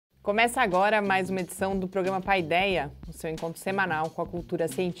Começa agora mais uma edição do Programa Paideia, o seu encontro semanal com a cultura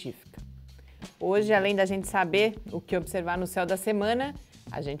científica. Hoje, além da gente saber o que observar no Céu da Semana,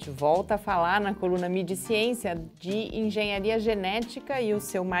 a gente volta a falar na coluna Mídia e Ciência de engenharia genética e o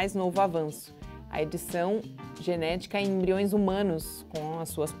seu mais novo avanço, a edição Genética em Embriões Humanos, com as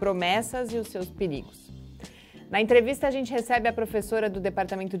suas promessas e os seus perigos. Na entrevista, a gente recebe a professora do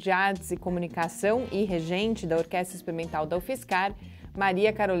Departamento de Artes e Comunicação e regente da Orquestra Experimental da UFSCar,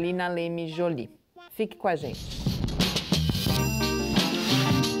 Maria Carolina Leme Joly. Fique com a gente.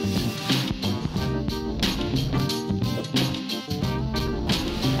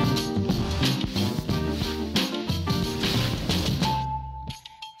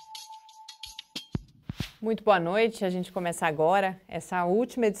 Muito boa noite, a gente começa agora essa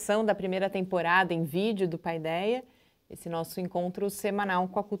última edição da primeira temporada em vídeo do Paideia, esse nosso encontro semanal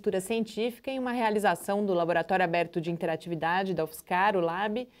com a cultura científica em uma realização do Laboratório Aberto de Interatividade da UFSCar, o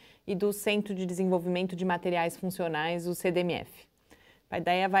LAbI, e do Centro de Desenvolvimento de Materiais Funcionais, o CDMF.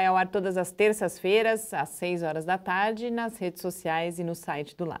 Paideia vai ao ar todas as terças-feiras, às 6 horas da tarde, nas redes sociais e no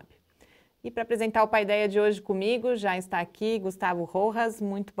site do LAbI. E para apresentar o Paideia de hoje comigo, já está aqui Gustavo Rojas.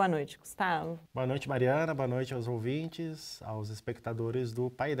 Muito boa noite, Gustavo. Boa noite, Mariana. Boa noite aos ouvintes, aos espectadores do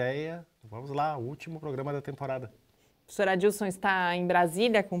Paideia. Vamos lá, o último programa da temporada. O professor Adilson está em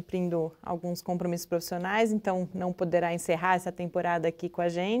Brasília, cumprindo alguns compromissos profissionais, então não poderá encerrar essa temporada aqui com a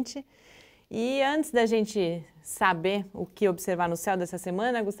gente. E antes da gente saber o que observar no céu dessa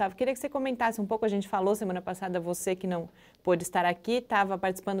semana, Gustavo, queria que você comentasse um pouco. A gente falou semana passada, você que não pôde estar aqui, estava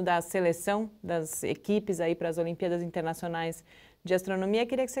participando da seleção das equipes aí para as Olimpíadas Internacionais de Astronomia.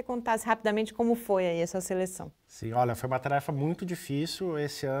 Queria que você contasse rapidamente como foi aí essa seleção. Sim, olha, foi uma tarefa muito difícil.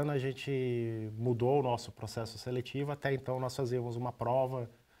 Esse ano a gente mudou o nosso processo seletivo. Até então nós fazíamos uma prova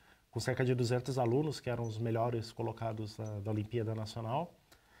com cerca de 200 alunos, que eram os melhores colocados da Olimpíada Nacional.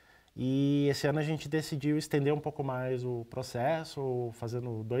 E esse ano a gente decidiu estender um pouco mais o processo,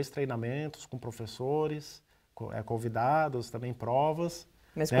 fazendo 2 treinamentos com professores, convidados, também provas.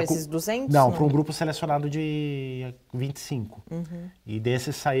 Mas com esses 200? Não, para um grupo selecionado de 25. Uhum. E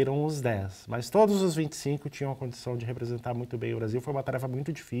desses saíram os 10. Mas todos os 25 tinham a condição de representar muito bem o Brasil. Foi uma tarefa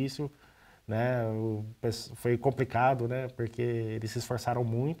muito difícil, né? Foi complicado, né? Porque eles se esforçaram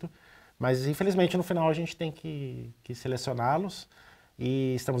muito. Mas, infelizmente, no final a gente tem que selecioná-los.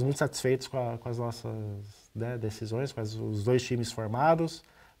 E estamos muito satisfeitos com as nossas, né, decisões, com os 2 times formados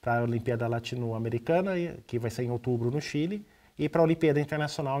para a Olimpíada Latino-Americana, que vai ser em outubro no Chile, e para a Olimpíada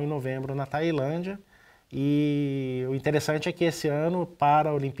Internacional em novembro na Tailândia. E o interessante é que esse ano, para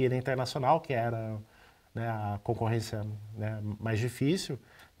a Olimpíada Internacional, que era, né, a concorrência, né, mais difícil,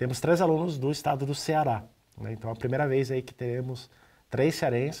 temos 3 alunos do estado do Ceará. Né? Então, é a primeira vez aí que teremos 3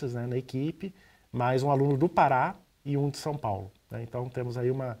 cearenses, né, na equipe, mais um aluno do Pará e um de São Paulo. Né? Então, temos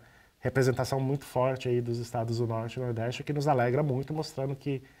aí uma representação muito forte aí dos estados do Norte e Nordeste, que nos alegra muito, mostrando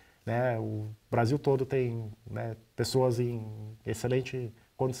que, né, o Brasil todo tem, né, pessoas em excelente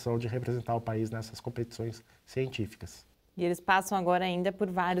condição de representar o país nessas competições científicas. E eles passam agora ainda por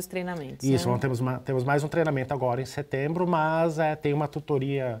vários treinamentos. Isso, né? temos mais um treinamento agora em setembro, mas tem uma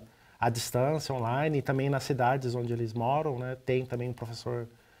tutoria à distância, online, e também nas cidades onde eles moram, né, tem também um professor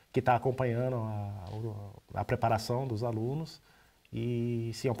que está acompanhando a preparação dos alunos.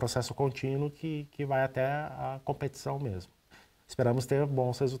 E sim, é um processo contínuo que vai até a competição mesmo. Esperamos ter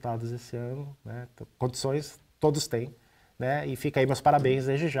bons resultados esse ano, né? Condições todos têm, né? E fica aí meus parabéns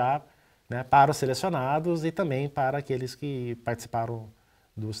desde já, né, para os selecionados e também para aqueles que participaram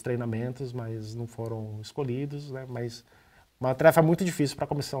dos treinamentos, mas não foram escolhidos, né? Mas uma tarefa muito difícil para a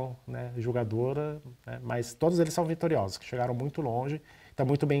comissão, né, julgadora, né? Mas todos eles são vitoriosos, que chegaram muito longe, estão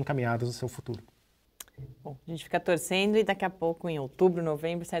muito bem encaminhados no seu futuro. Bom, a gente fica torcendo e daqui a pouco, em outubro,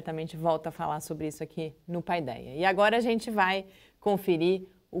 novembro, certamente volta a falar sobre isso aqui no Paideia. E agora a gente vai conferir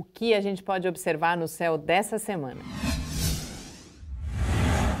o que a gente pode observar no céu dessa semana.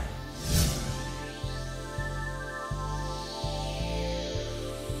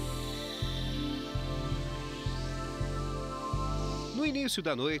 No início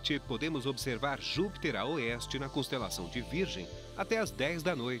da noite, podemos observar Júpiter a oeste na constelação de Virgem até às 10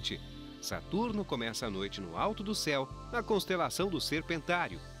 da noite. Saturno começa a noite no alto do céu, na constelação do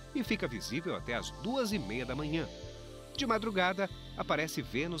Serpentário, e fica visível até às 2h30 da manhã. De madrugada, aparece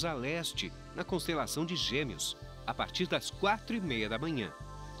Vênus a leste, na constelação de Gêmeos, a partir das 4h30 da manhã.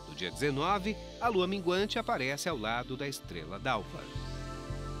 No dia 19, a lua minguante aparece ao lado da estrela d'alva.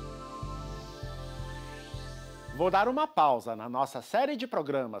 Vou dar uma pausa na nossa série de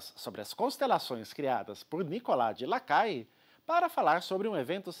programas sobre as constelações criadas por Nicolas de Lacaille para falar sobre um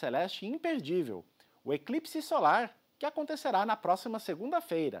evento celeste imperdível, o eclipse solar, que acontecerá na próxima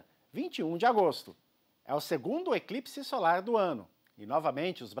segunda-feira, 21 de agosto. É o segundo eclipse solar do ano e,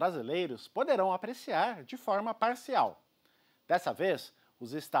 novamente, os brasileiros poderão apreciar de forma parcial. Dessa vez,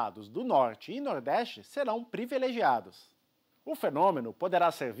 os estados do Norte e Nordeste serão privilegiados. O fenômeno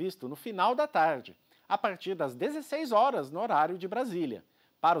poderá ser visto no final da tarde, a partir das 16 horas no horário de Brasília,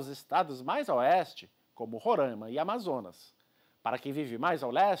 para os estados mais a oeste, como Roraima e Amazonas. Para quem vive mais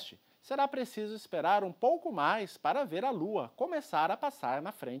ao leste, será preciso esperar um pouco mais para ver a Lua começar a passar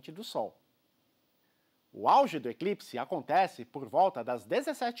na frente do Sol. O auge do eclipse acontece por volta das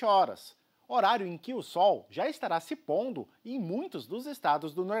 17 horas, horário em que o Sol já estará se pondo em muitos dos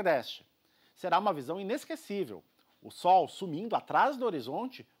estados do Nordeste. Será uma visão inesquecível, o Sol sumindo atrás do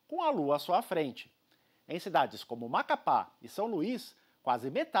horizonte com a Lua à sua frente. Em cidades como Macapá e São Luís,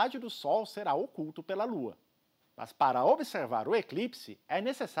 quase metade do Sol será oculto pela Lua. Mas para observar o eclipse, é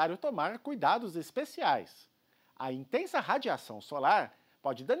necessário tomar cuidados especiais. A intensa radiação solar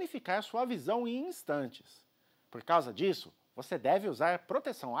pode danificar sua visão em instantes. Por causa disso, você deve usar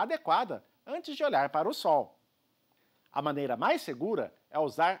proteção adequada antes de olhar para o Sol. A maneira mais segura é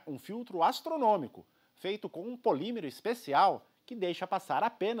usar um filtro astronômico, feito com um polímero especial que deixa passar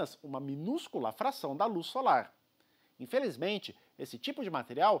apenas uma minúscula fração da luz solar. Infelizmente, esse tipo de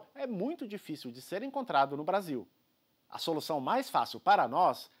material é muito difícil de ser encontrado no Brasil. A solução mais fácil para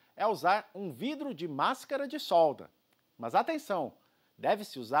nós é usar um vidro de máscara de solda. Mas atenção,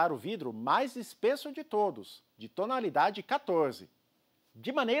 deve-se usar o vidro mais espesso de todos, de tonalidade 14.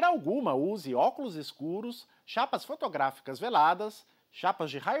 De maneira alguma use óculos escuros, chapas fotográficas veladas, chapas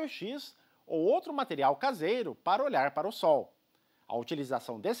de raio-x ou outro material caseiro para olhar para o Sol. A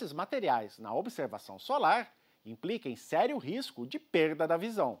utilização desses materiais na observação solar implica em sério risco de perda da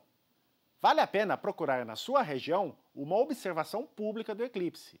visão. Vale a pena procurar na sua região uma observação pública do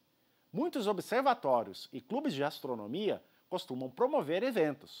eclipse. Muitos observatórios e clubes de astronomia costumam promover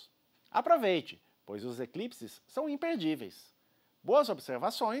eventos. Aproveite, pois os eclipses são imperdíveis. Boas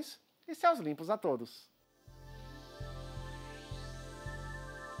observações e céus limpos a todos!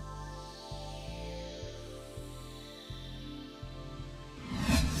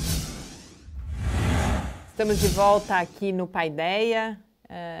 Estamos de volta aqui no Paideia.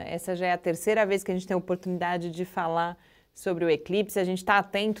 Essa já é a terceira vez que a gente tem a oportunidade de falar sobre o eclipse. A gente está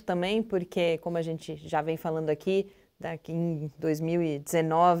atento também, porque, como a gente já vem falando aqui, daqui em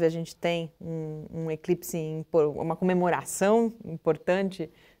 2019 a gente tem um eclipse, uma comemoração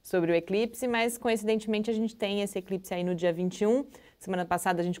importante sobre o eclipse, mas coincidentemente a gente tem esse eclipse aí no dia 21. Semana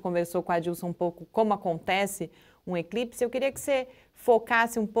passada a gente conversou com a Adilson um pouco como acontece um eclipse. Eu queria que você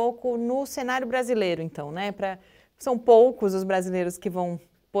focasse um pouco no cenário brasileiro, então, né? São poucos os brasileiros que vão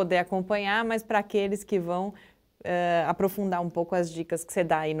poder acompanhar, mas para aqueles que vão aprofundar um pouco as dicas que você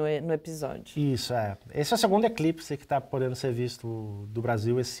dá aí no episódio. Isso, Esse é o segundo eclipse que está podendo ser visto do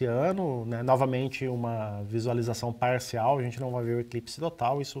Brasil esse ano, né? Novamente uma visualização parcial, a gente não vai ver o eclipse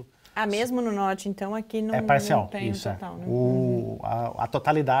total, isso... Mesmo no norte, então, aqui não, é parcial, não tem isso, o total. Né? A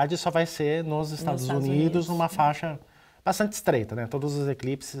totalidade só vai ser nos Estados Unidos, numa faixa bastante estreita, né? Todos os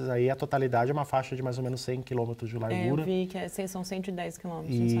eclipses aí, a totalidade é uma faixa de mais ou menos 100 quilômetros de largura. Eu vi que são 110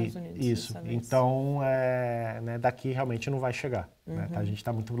 quilômetros nos Estados Unidos. Isso, então, né, daqui realmente não vai chegar, né? A gente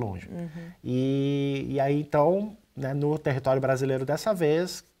está muito longe. E aí, então, né, no território brasileiro dessa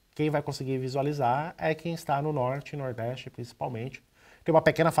vez, quem vai conseguir visualizar é quem está no norte e nordeste, principalmente. Tem uma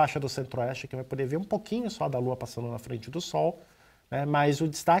pequena faixa do centro-oeste que vai poder ver um pouquinho só da Lua passando na frente do Sol, né? Mas o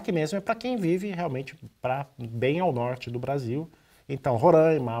destaque mesmo é para quem vive realmente bem ao norte do Brasil. Então,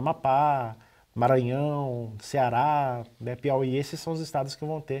 Roraima, Amapá, Maranhão, Ceará, né, Piauí, esses são os estados que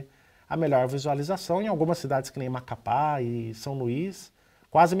vão ter a melhor visualização. Em algumas cidades que nem Macapá e São Luís,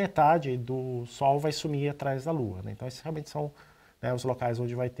 quase metade do Sol vai sumir atrás da Lua, né? Então, esses realmente são, né, os locais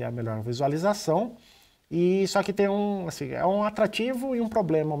onde vai ter a melhor visualização. E só que tem é um atrativo e um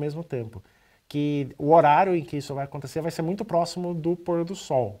problema ao mesmo tempo, que o horário em que isso vai acontecer vai ser muito próximo do pôr do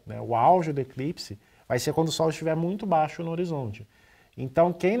Sol, né? O auge do eclipse vai ser quando o Sol estiver muito baixo no horizonte.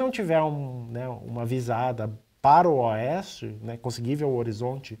 Então, quem não tiver uma visada para o oeste, né, conseguir ver o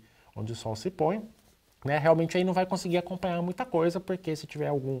horizonte onde o Sol se põe, né, realmente aí não vai conseguir acompanhar muita coisa, porque se tiver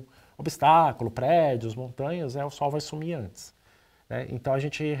algum obstáculo, prédios, montanhas, o Sol vai sumir antes, né? Então, a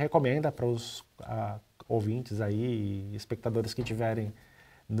gente recomenda para os ouvintes aí, espectadores que estiverem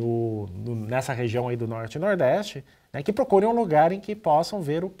nessa região aí do norte e nordeste, né, que procurem um lugar em que possam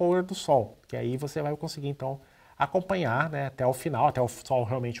ver o pôr do Sol, que aí você vai conseguir então acompanhar, né, até o final, até o Sol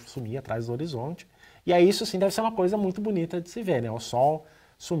realmente sumir atrás do horizonte. E aí isso sim deve ser uma coisa muito bonita de se ver, né, o Sol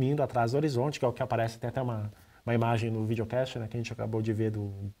sumindo atrás do horizonte, que é o que aparece, tem até uma imagem no videocast, né, que a gente acabou de ver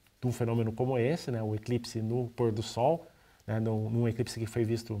de um fenômeno como esse, né, o eclipse no pôr do sol, né, num eclipse que foi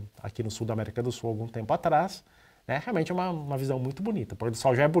visto aqui no sul da América do Sul algum tempo atrás, né, realmente é uma visão muito bonita. O pôr do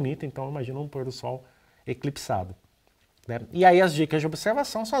sol já é bonito, então imagina um pôr do sol eclipsado. Né? E aí as dicas de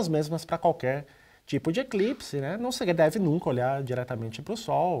observação são as mesmas para qualquer tipo de eclipse, né? Não se deve nunca olhar diretamente para o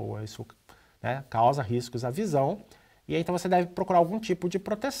sol, isso, né, causa riscos à visão, e aí, então você deve procurar algum tipo de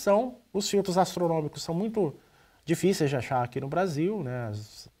proteção. Os filtros astronômicos são muito difíceis de achar aqui no Brasil, né?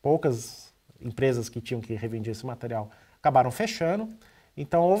 As poucas empresas que tinham que revender esse material acabaram fechando,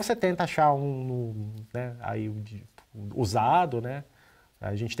 então ou você tenta achar né, aí usado, né?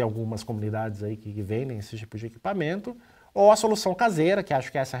 A gente tem algumas comunidades aí que vendem esse tipo de equipamento, ou a solução caseira, que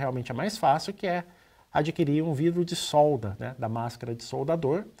acho que essa realmente é mais fácil, que é adquirir um vidro de solda, né, da máscara de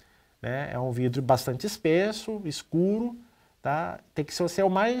soldador. Né? É um vidro bastante espesso, escuro, tá? Tem que ser o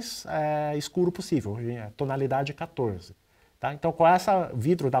mais escuro possível, tonalidade 14. Tá? Então, com esse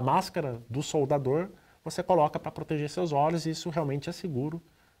vidro da máscara do soldador, você coloca para proteger seus olhos e isso realmente é seguro.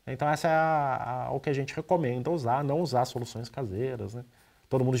 Então, essa é o que a gente recomenda usar, não usar soluções caseiras. Né?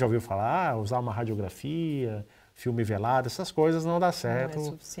 Todo mundo já ouviu falar, usar uma radiografia, filme velado, essas coisas não dá certo. Não é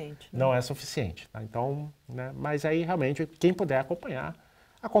suficiente. Né? Não é suficiente. Tá? Então, né? Mas aí realmente, quem puder acompanhar,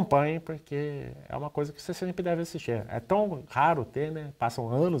 acompanhe, porque é uma coisa que você sempre deve assistir. É tão raro ter, né? Passam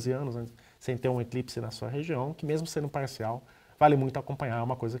anos e anos sem ter um eclipse na sua região, que mesmo sendo parcial, vale muito acompanhar, é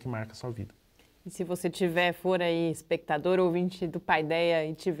uma coisa que marca a sua vida. E se você for aí espectador ou ouvinte do Paideia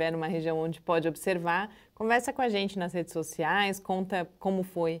e tiver numa região onde pode observar, conversa com a gente nas redes sociais, conta como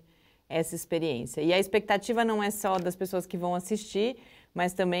foi essa experiência. E a expectativa não é só das pessoas que vão assistir,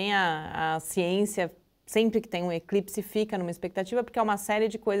 mas também a ciência, sempre que tem um eclipse, fica numa expectativa, porque é uma série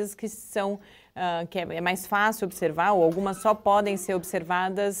de coisas que que é mais fácil observar, ou algumas só podem ser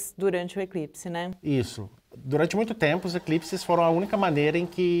observadas durante o eclipse, né? Isso. Durante muito tempo, os eclipses foram a única maneira em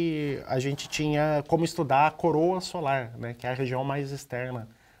que a gente tinha como estudar a coroa solar, né, que é a região mais externa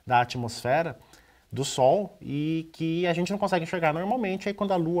da atmosfera do Sol e que a gente não consegue enxergar normalmente. Aí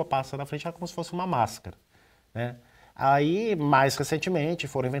quando a Lua passa na frente, é como se fosse uma máscara. Né? Aí, mais recentemente,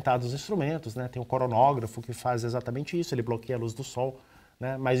 foram inventados instrumentos, né? Tem um coronógrafo que faz exatamente isso, ele bloqueia a luz do Sol.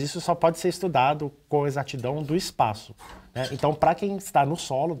 Né? Mas isso só pode ser estudado com exatidão do espaço. Né? Então, para quem está no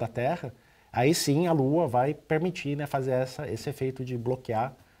solo da Terra, aí sim a Lua vai permitir, né, fazer esse efeito de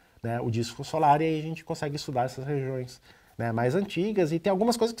bloquear, né, o disco solar, e aí a gente consegue estudar essas regiões, né, mais antigas, e tem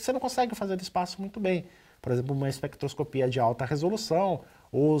algumas coisas que você não consegue fazer do espaço muito bem. Por exemplo, uma espectroscopia de alta resolução,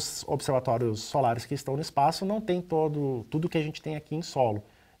 os observatórios solares que estão no espaço não tem tudo que a gente tem aqui em solo.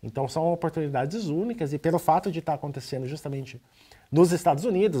 Então são oportunidades únicas, e pelo fato de estar acontecendo justamente nos Estados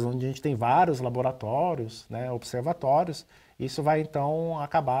Unidos, onde a gente tem vários laboratórios, né, observatórios, isso vai então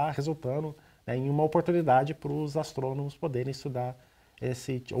acabar resultando, né, em uma oportunidade para os astrônomos poderem estudar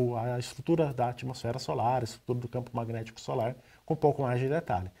a estrutura da atmosfera solar, a estrutura do campo magnético solar, com um pouco mais de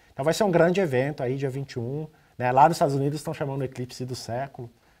detalhe. Então vai ser um grande evento aí, dia 21, né, lá nos Estados Unidos estão chamando o eclipse do século,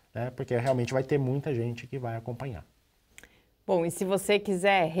 né, porque realmente vai ter muita gente que vai acompanhar. Bom, e se você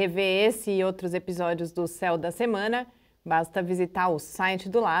quiser rever esse e outros episódios do Céu da Semana, basta visitar o site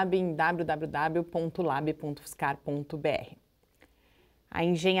do LAbI em www.lab.ufscar.br. A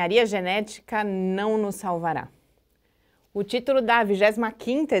engenharia genética não nos salvará. O título da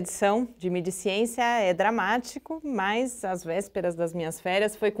 25ª edição de Mídia e Ciência é dramático, mas às vésperas das minhas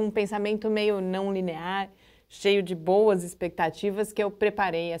férias foi com um pensamento meio não linear, cheio de boas expectativas, que eu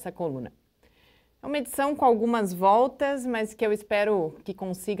preparei essa coluna. É uma edição com algumas voltas, mas que eu espero que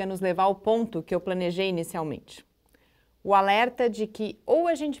consiga nos levar ao ponto que eu planejei inicialmente. O alerta de que ou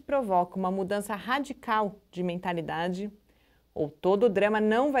a gente provoca uma mudança radical de mentalidade, ou todo o drama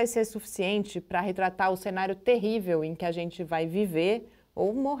não vai ser suficiente para retratar o cenário terrível em que a gente vai viver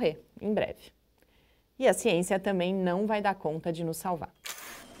ou morrer em breve. E a ciência também não vai dar conta de nos salvar.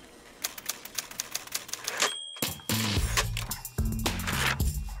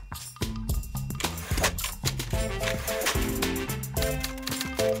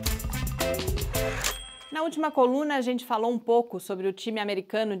 Na última coluna, a gente falou um pouco sobre o time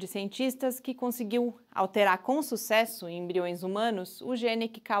americano de cientistas que conseguiu alterar com sucesso em embriões humanos o gene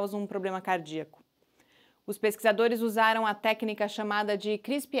que causa um problema cardíaco. Os pesquisadores usaram a técnica chamada de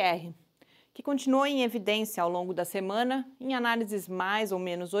CRISPR, que continuou em evidência ao longo da semana em análises mais ou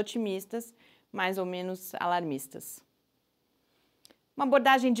menos otimistas, mais ou menos alarmistas. Uma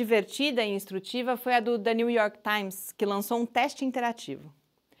abordagem divertida e instrutiva foi a do The New York Times, que lançou um teste interativo.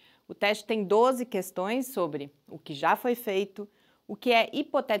 O teste tem 12 questões sobre o que já foi feito, o que é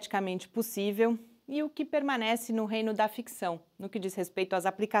hipoteticamente possível e o que permanece no reino da ficção, no que diz respeito às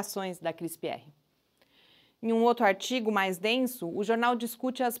aplicações da CRISPR. Em um outro artigo mais denso, o jornal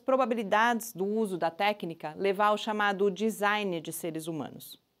discute as probabilidades do uso da técnica levar ao chamado design de seres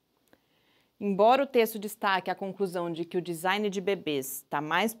humanos. Embora o texto destaque a conclusão de que o design de bebês está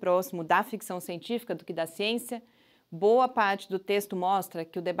mais próximo da ficção científica do que da ciência, boa parte do texto mostra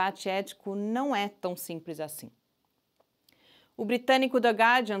que o debate ético não é tão simples assim. O britânico The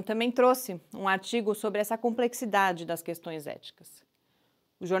Guardian também trouxe um artigo sobre essa complexidade das questões éticas.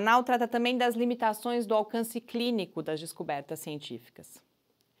 O jornal trata também das limitações do alcance clínico das descobertas científicas.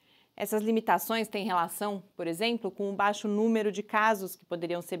 Essas limitações têm relação, por exemplo, com o baixo número de casos que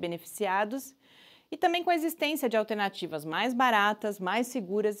poderiam ser beneficiados e também com a existência de alternativas mais baratas, mais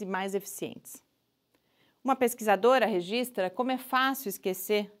seguras e mais eficientes. Uma pesquisadora registra como é fácil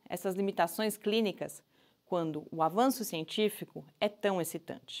esquecer essas limitações clínicas quando o avanço científico é tão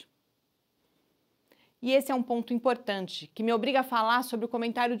excitante. E esse é um ponto importante que me obriga a falar sobre o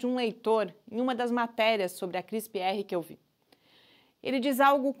comentário de um leitor em uma das matérias sobre a CRISPR que eu vi. Ele diz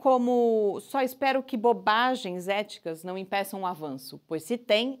algo como: só espero que bobagens éticas não impeçam o avanço, pois se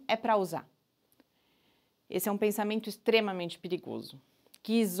tem, é para usar. Esse é um pensamento extremamente perigoso,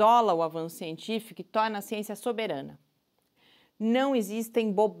 que isola o avanço científico e torna a ciência soberana. Não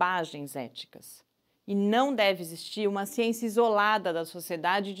existem bobagens éticas. E não deve existir uma ciência isolada da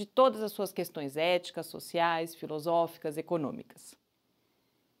sociedade de todas as suas questões éticas, sociais, filosóficas, econômicas.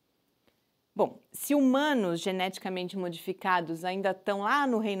 Bom, se humanos geneticamente modificados ainda estão lá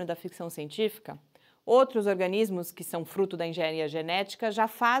no reino da ficção científica, outros organismos que são fruto da engenharia genética já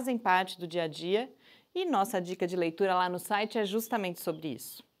fazem parte do dia a dia e nossa dica de leitura lá no site é justamente sobre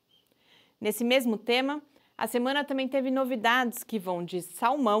isso. Nesse mesmo tema, a semana também teve novidades que vão de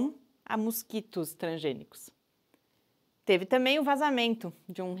salmão a mosquitos transgênicos. Teve também o vazamento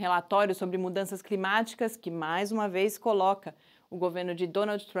de um relatório sobre mudanças climáticas que, mais uma vez, coloca o governo de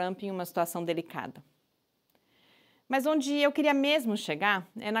Donald Trump em uma situação delicada. Mas onde eu queria mesmo chegar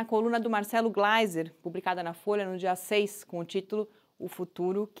é na coluna do Marcelo Gleiser, publicada na Folha no dia 6, com o título O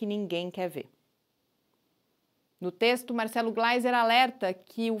Futuro que Ninguém Quer Ver. No texto, Marcelo Gleiser alerta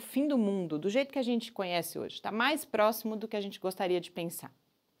que o fim do mundo, do jeito que a gente conhece hoje, está mais próximo do que a gente gostaria de pensar.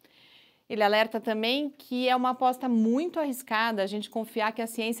 Ele alerta também que é uma aposta muito arriscada a gente confiar que a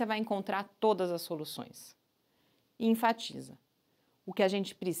ciência vai encontrar todas as soluções. E enfatiza: o que a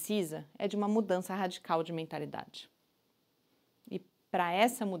gente precisa é de uma mudança radical de mentalidade. E para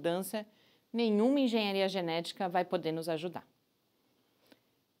essa mudança, nenhuma engenharia genética vai poder nos ajudar.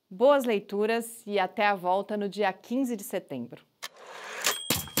 Boas leituras e até a volta no dia 15 de setembro.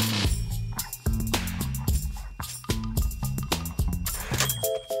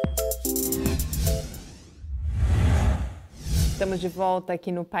 Estamos de volta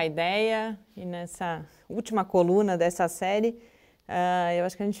aqui no Paideia e nessa última coluna dessa série, eu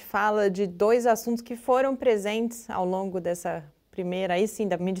acho que a gente fala de dois assuntos que foram presentes ao longo dessa primeira, aí sim,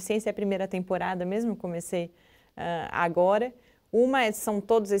 da Mídia Ciência é a primeira temporada mesmo, comecei agora. Uma são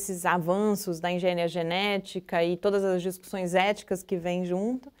todos esses avanços da engenharia genética e todas as discussões éticas que vêm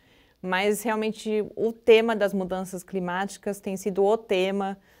junto, mas realmente o tema das mudanças climáticas tem sido o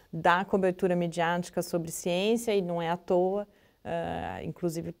tema da cobertura midiática sobre ciência e não é à toa.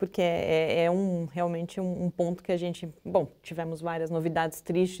 Inclusive porque realmente um ponto que a gente, tivemos várias novidades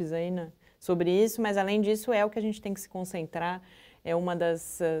tristes aí sobre isso, mas além disso é o que a gente tem que se concentrar, é uma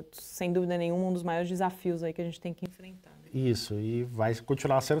das, sem dúvida nenhuma, um dos maiores desafios aí que a gente tem que enfrentar. Isso, e vai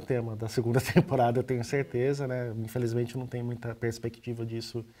continuar sendo tema da segunda temporada, eu tenho certeza, né? Infelizmente não tem muita perspectiva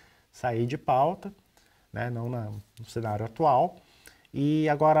disso sair de pauta, né? Não no cenário atual. E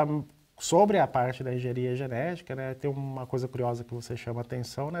agora, sobre a parte da engenharia genética, né, tem uma coisa curiosa que você chama a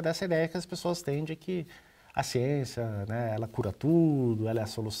atenção, né, dessa ideia que as pessoas têm de que a ciência, né, ela cura tudo, ela é a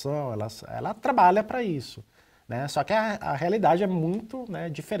solução, ela trabalha para isso, né? Só que a realidade é muito, né,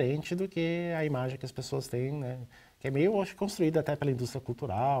 diferente do que a imagem que as pessoas têm, né, que é meio, acho, construída até pela indústria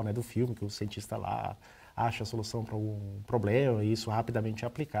cultural, né, do filme, que o cientista lá acha a solução para um problema e isso rapidamente é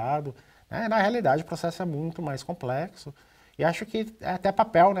aplicado. Né? Na realidade, o processo é muito mais complexo. E acho que é até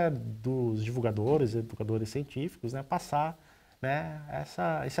papel, né, dos divulgadores e educadores científicos, né, passar, né,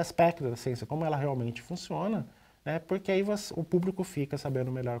 esse aspecto da ciência, como ela realmente funciona, né, porque aí o público fica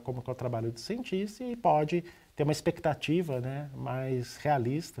sabendo melhor como que é o trabalho do cientista e pode ter uma expectativa, né, mais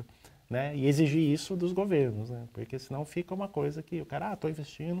realista, né, e exigir isso dos governos, né, porque senão fica uma coisa que o cara, estou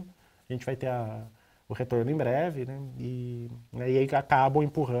investindo, a gente vai ter o retorno em breve, né, e aí acabam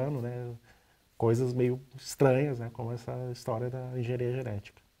empurrando, né, coisas meio estranhas, né, como essa história da engenharia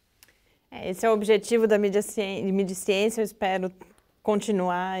genética. Esse é o objetivo da Mídia Ciência, eu espero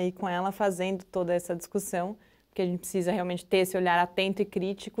continuar aí com ela fazendo toda essa discussão, porque a gente precisa realmente ter esse olhar atento e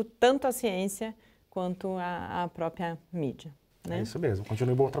crítico, tanto à ciência quanto a própria mídia. Né? É isso mesmo,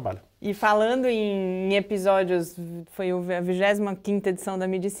 continue bom trabalho. E falando em episódios, foi a 25ª edição da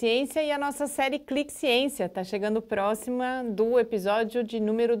Mídia e Ciência e a nossa série Clique Ciência está chegando próxima do episódio de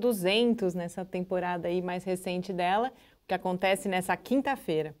número 200 nessa temporada aí mais recente dela, o que acontece nessa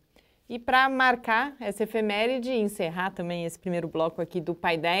quinta-feira. E para marcar essa efeméride e encerrar também esse primeiro bloco aqui do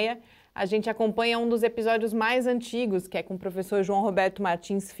Paideia, a gente acompanha um dos episódios mais antigos, que é com o professor João Roberto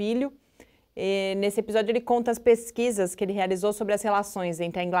Martins Filho. E nesse episódio ele conta as pesquisas que ele realizou sobre as relações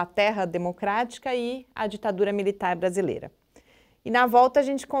entre a Inglaterra democrática e a ditadura militar brasileira. E na volta a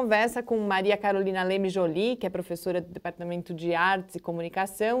gente conversa com Maria Carolina Leme Joly, que é professora do Departamento de Artes e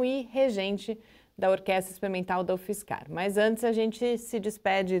Comunicação e regente da Orquestra Experimental da UFSCar. Mas antes a gente se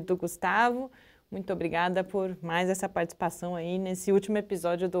despede do Gustavo. Muito obrigada por mais essa participação aí nesse último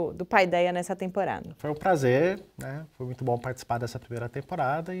episódio do Paideia nessa temporada. Foi um prazer, né? Foi muito bom participar dessa primeira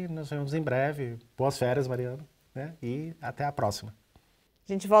temporada e nos vemos em breve. Boas férias, Mariana, né? E até a próxima.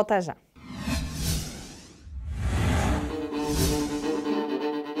 A gente volta já.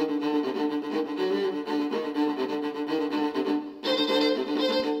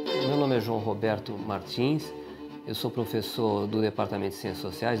 Meu nome é João Roberto Martins. Eu sou professor do Departamento de Ciências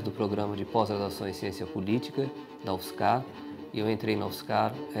Sociais do Programa de Pós-Graduação em Ciência Política da UFSCar. E eu entrei na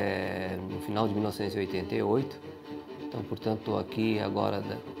UFSCar no final de 1988. Então, portanto, estou aqui agora,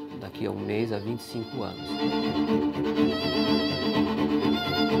 daqui a um mês, há 25 anos.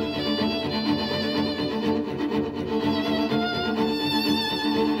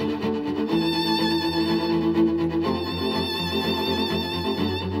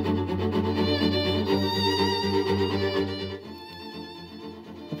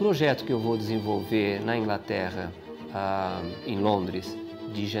 O projeto que eu vou desenvolver na Inglaterra, em Londres,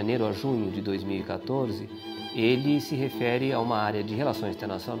 de janeiro a junho de 2014, ele se refere a uma área de relações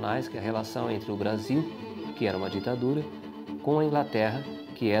internacionais, que é a relação entre o Brasil, que era uma ditadura, com a Inglaterra,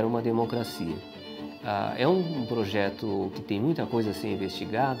 que era uma democracia. É um projeto que tem muita coisa a ser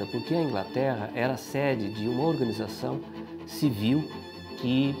investigada, porque a Inglaterra era sede de uma organização civil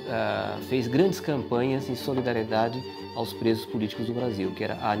que fez grandes campanhas em solidariedade aos presos políticos do Brasil, que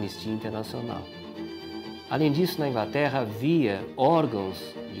era a Anistia Internacional. Além disso, na Inglaterra havia órgãos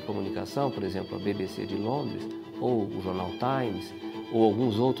de comunicação, por exemplo, a BBC de Londres, ou o jornal Times, ou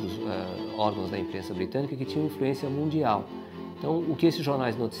alguns outros órgãos da imprensa britânica que tinham influência mundial. Então, o que esses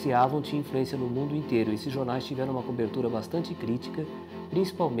jornais noticiavam tinha influência no mundo inteiro. Esses jornais tiveram uma cobertura bastante crítica,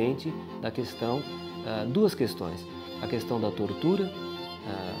 principalmente da questão, duas questões: a questão da tortura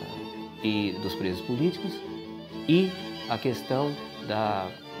e dos presos políticos e a questão da,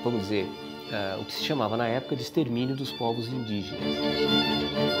 vamos dizer, o que se chamava na época de extermínio dos povos indígenas.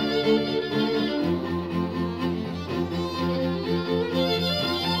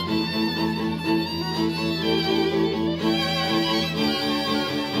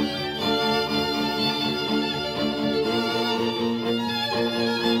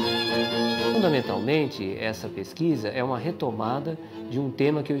 Fundamentalmente, essa pesquisa é uma retomada de um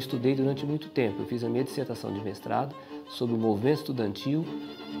tema que eu estudei durante muito tempo. Eu fiz a minha dissertação de mestrado sobre o movimento estudantil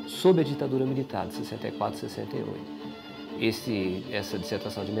sob a ditadura militar, de 64 e 68. Essa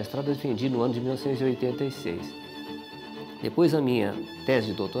dissertação de mestrado eu defendi no ano de 1986. Depois, a minha tese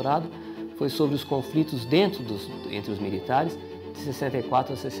de doutorado foi sobre os conflitos entre os militares de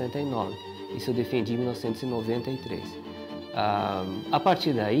 64 a 69. Isso eu defendi em 1993. A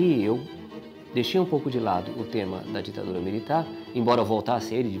partir daí, eu deixei um pouco de lado o tema da ditadura militar, embora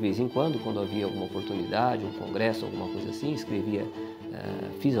voltasse a ele de vez em quando havia alguma oportunidade, um congresso, alguma coisa assim,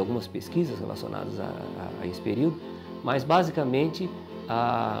 fiz algumas pesquisas relacionadas a esse período, mas basicamente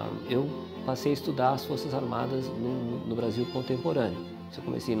eu passei a estudar as Forças Armadas no Brasil contemporâneo. Isso eu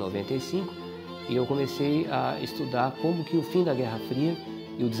comecei em 95 e eu comecei a estudar como que o fim da Guerra Fria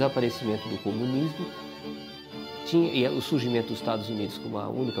e o desaparecimento do comunismo e o surgimento dos Estados Unidos como a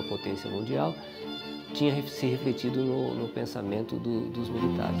única potência mundial tinha se refletido no pensamento dos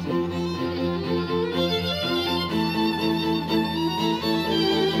militares.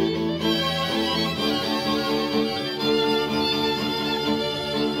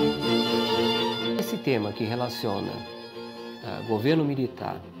 Esse tema que relaciona governo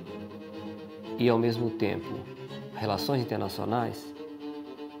militar e, ao mesmo tempo, relações internacionais,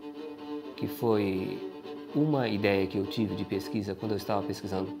 que foi uma ideia que eu tive de pesquisa quando eu estava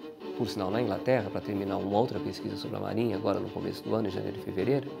pesquisando, por sinal, na Inglaterra, para terminar uma outra pesquisa sobre a Marinha, agora no começo do ano, em janeiro e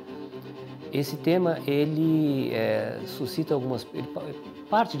fevereiro. Esse tema, ele suscita ele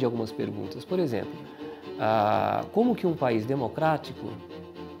parte de algumas perguntas. Por exemplo, como que um país democrático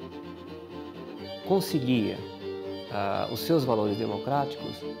concilia os seus valores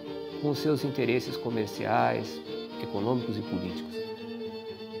democráticos com seus interesses comerciais, econômicos e políticos.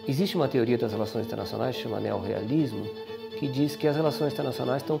 Existe uma teoria das relações internacionais, que chama neorrealismo, que diz que as relações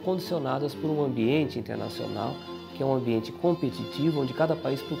internacionais estão condicionadas por um ambiente internacional, que é um ambiente competitivo, onde cada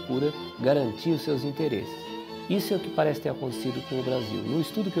país procura garantir os seus interesses. Isso é o que parece ter acontecido com o Brasil. No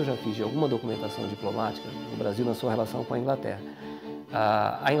estudo que eu já fiz de alguma documentação diplomática, o Brasil na sua relação com a Inglaterra,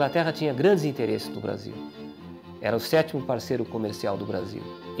 a Inglaterra tinha grandes interesses no Brasil. Era o 7º parceiro comercial do Brasil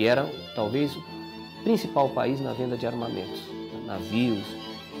e era talvez o principal país na venda de armamentos, navios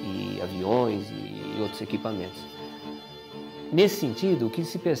e aviões e outros equipamentos. Nesse sentido, o que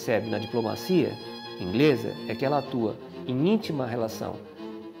se percebe na diplomacia inglesa é que ela atua em íntima relação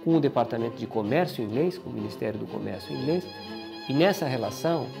com o Departamento de Comércio inglês, com o Ministério do Comércio inglês, e nessa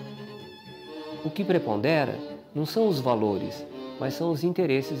relação o que prepondera não são os valores, mas são os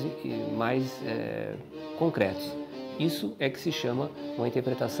interesses mais concretos. Isso é que se chama uma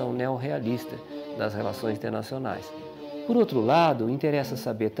interpretação neorrealista das relações internacionais. Por outro lado, interessa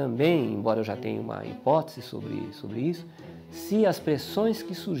saber também, embora eu já tenha uma hipótese sobre isso, se as pressões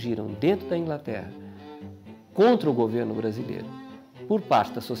que surgiram dentro da Inglaterra contra o governo brasileiro, por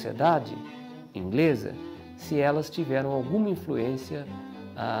parte da sociedade inglesa, se elas tiveram alguma influência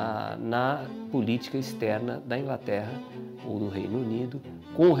na política externa da Inglaterra ou do Reino Unido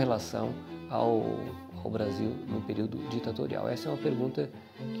com relação ao Brasil no período ditatorial. Essa é uma pergunta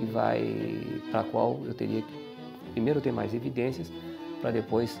para a qual eu teria que primeiro ter mais evidências para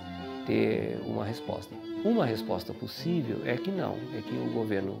depois ter uma resposta. Uma resposta possível é que não, é que o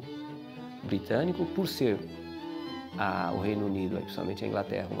governo britânico, por ser o Reino Unido, principalmente a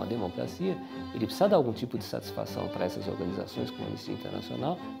Inglaterra, uma democracia, ele precisa dar algum tipo de satisfação para essas organizações como a Anistia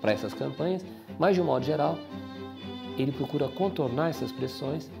Internacional, para essas campanhas, mas de um modo geral, ele procura contornar essas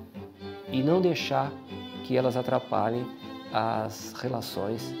pressões e não deixar que elas atrapalhem as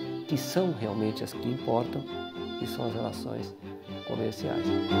relações que são realmente as que importam, que são as relações comerciais.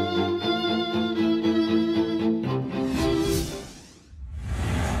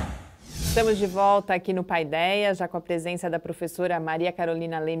 Estamos de volta aqui no Paideia, já com a presença da professora Maria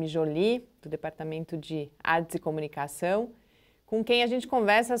Carolina Leme Joly, do Departamento de Artes e Comunicação, com quem a gente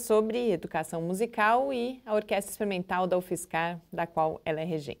conversa sobre educação musical e a Orquestra Experimental da UFSCar, da qual ela é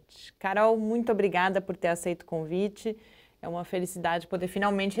regente. Carol, muito obrigada por ter aceito o convite. É uma felicidade poder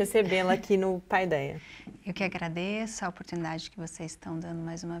finalmente recebê-la aqui no Paideia. Eu que agradeço a oportunidade que vocês estão dando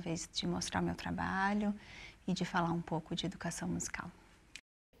mais uma vez de mostrar o meu trabalho e de falar um pouco de educação musical.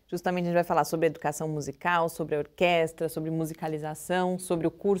 Justamente a gente vai falar sobre educação musical, sobre a orquestra, sobre musicalização, sobre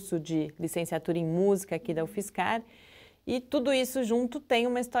o curso de licenciatura em música aqui da UFSCar. E tudo isso junto tem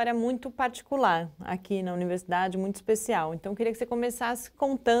uma história muito particular aqui na universidade, muito especial. Então, eu queria que você começasse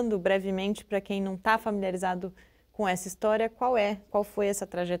contando brevemente, para quem não está familiarizado com essa história, qual foi essa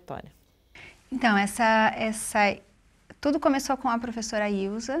trajetória? Então, tudo começou com a professora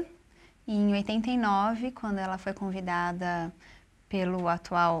Ilza, em 89, quando ela foi convidada pelo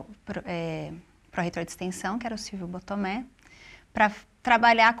atual pró-reitor de extensão, que era o Silvio Botomé, para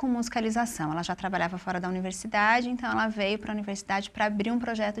trabalhar com musicalização. Ela já trabalhava fora da universidade, então ela veio para a universidade para abrir um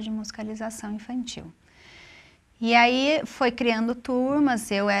projeto de musicalização infantil. E aí foi criando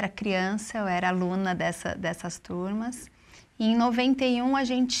turmas, eu era criança, eu era aluna dessas turmas. E em 91 a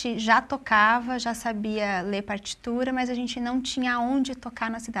gente já tocava, já sabia ler partitura, mas a gente não tinha onde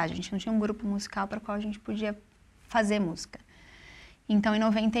tocar na cidade. A gente não tinha um grupo musical para o qual a gente podia fazer música. Então, em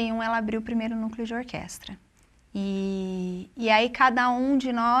 91, ela abriu o primeiro núcleo de orquestra. E aí, cada um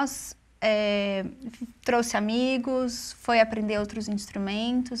de nós trouxe amigos, foi aprender outros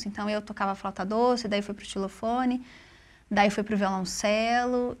instrumentos. Então, eu tocava flauta doce, daí fui para o xilofone, daí fui para o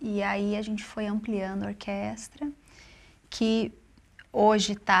violoncelo. E aí, a gente foi ampliando a orquestra, que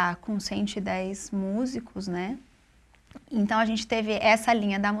hoje está com 110 músicos, né? Então, a gente teve essa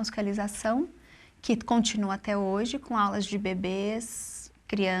linha da musicalização, que continua até hoje, com aulas de bebês,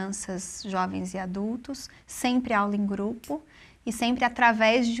 crianças, jovens e adultos, sempre aula em grupo e sempre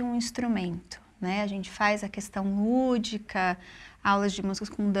através de um instrumento, né? A gente faz a questão lúdica, aulas de músicas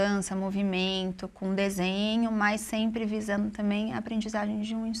com dança, movimento, com desenho, mas sempre visando também a aprendizagem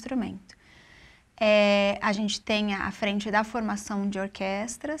de um instrumento. A gente tem à frente da formação de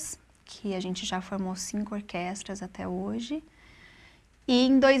orquestras, que a gente já formou 5 orquestras até hoje. E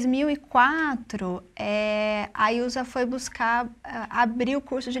em 2004, a Ilza foi buscar abrir o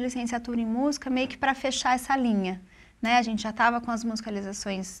curso de licenciatura em música meio que para fechar essa linha, né? A gente já estava com as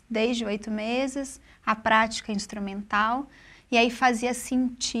musicalizações desde 8 meses, a prática instrumental, e aí fazia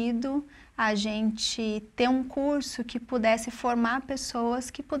sentido a gente ter um curso que pudesse formar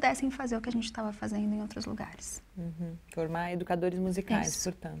pessoas que pudessem fazer o que a gente estava fazendo em outros lugares. Formar educadores musicais, Isso.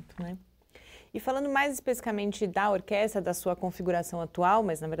 portanto, né? E falando mais especificamente da orquestra, da sua configuração atual,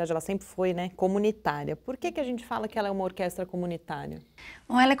 mas na verdade ela sempre foi, né, comunitária. Por que a gente fala que ela é uma orquestra comunitária?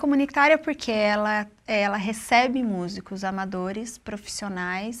 Bom, ela é comunitária porque ela recebe músicos amadores,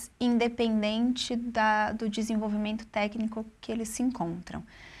 profissionais, independente do desenvolvimento técnico que eles se encontram.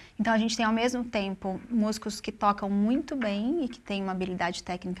 Então, a gente tem, ao mesmo tempo, músicos que tocam muito bem e que têm uma habilidade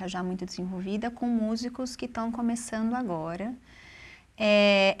técnica já muito desenvolvida, com músicos que estão começando agora.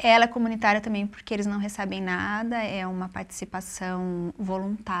 Ela é comunitária também porque eles não recebem nada, é uma participação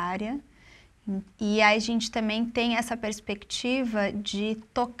voluntária. E aí a gente também tem essa perspectiva de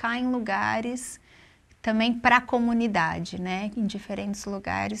tocar em lugares também para a comunidade, né? Em diferentes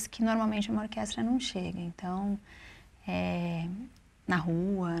lugares que normalmente uma orquestra não chega. Então, na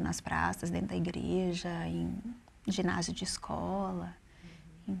rua, nas praças, dentro da igreja, em ginásio de escola.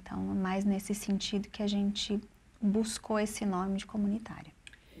 Então, é mais nesse sentido que a gente buscou esse nome de comunitária.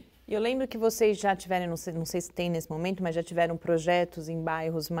 Eu lembro que vocês já tiveram, não sei se tem nesse momento, mas já tiveram projetos em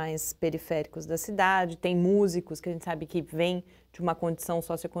bairros mais periféricos da cidade, tem músicos que a gente sabe que vêm de uma condição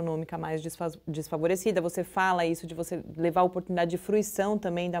socioeconômica mais desfavorecida. Você fala isso de você levar a oportunidade de fruição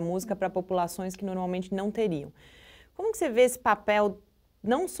também da música para populações que normalmente não teriam. Como que você vê esse papel,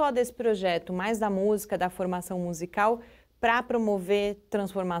 não só desse projeto, mas da música, da formação musical, para promover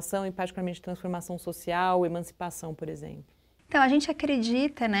transformação e particularmente transformação social, emancipação, por exemplo? Então, a gente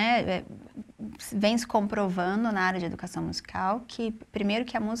acredita, né, vem se comprovando na área de educação musical, que primeiro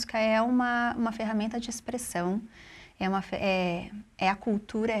que a música é uma ferramenta de expressão, é a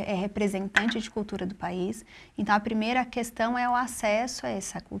cultura, é representante de cultura do país. Então, a primeira questão é o acesso a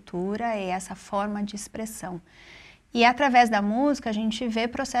essa cultura, é essa forma de expressão. E através da música a gente vê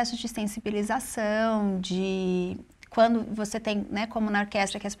processos de sensibilização, quando você tem, né, como na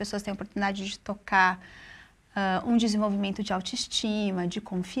orquestra, que as pessoas têm a oportunidade de tocar, um desenvolvimento de autoestima, de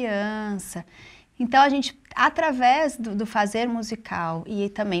confiança. Então, a gente, através do fazer musical e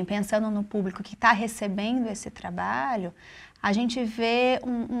também pensando no público que está recebendo esse trabalho, a gente vê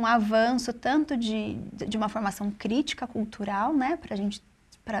um avanço tanto de uma formação crítica cultural, né,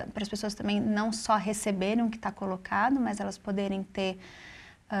 para as pessoas também não só receberem o que está colocado, mas elas poderem ter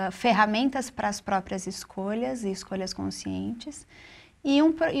ferramentas para as próprias escolhas e escolhas conscientes. E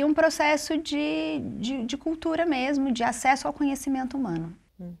um processo de cultura mesmo, de acesso ao conhecimento humano.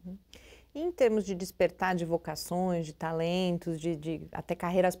 E em termos de despertar de vocações, de talentos, de até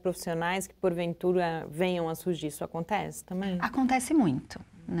carreiras profissionais que porventura venham a surgir, isso acontece também? Acontece muito,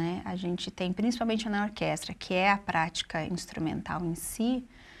 né? A gente tem, principalmente na orquestra, que é a prática instrumental em si,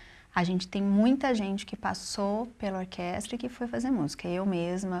 a gente tem muita gente que passou pela orquestra e que foi fazer música. Eu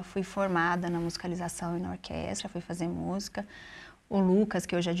mesma fui formada na musicalização e na orquestra, fui fazer música. O Lucas,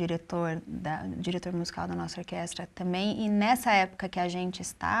 que hoje é diretor musical da nossa orquestra também, e nessa época que a gente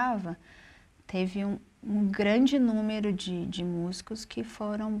estava, teve um grande número de músicos que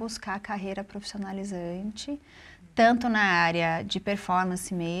foram buscar carreira profissionalizante, tanto na área de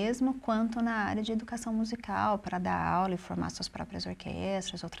performance mesmo, quanto na área de educação musical, para dar aula e formar suas próprias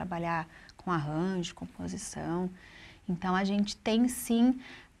orquestras, ou trabalhar com arranjo, composição. Então, a gente tem sim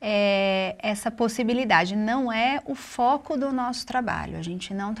essa possibilidade. Não é o foco do nosso trabalho. A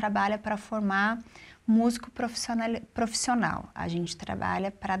gente não trabalha para formar músico profissional. A gente trabalha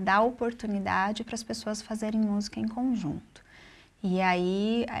para dar oportunidade para as pessoas fazerem música em conjunto. E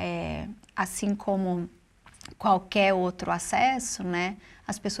aí, assim como qualquer outro acesso, né,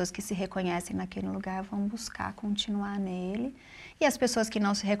 as pessoas que se reconhecem naquele lugar vão buscar continuar nele. E as pessoas que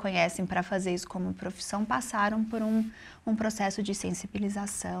não se reconhecem para fazer isso como profissão passaram por um processo de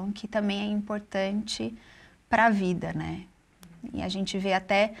sensibilização que também é importante para a vida, né? E a gente vê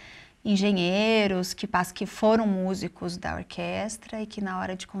até engenheiros que foram músicos da orquestra e que na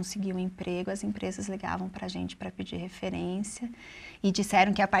hora de conseguir um emprego as empresas ligavam para a gente para pedir referência e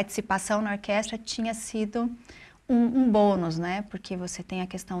disseram que a participação na orquestra tinha sido um bônus, né? Porque você tem a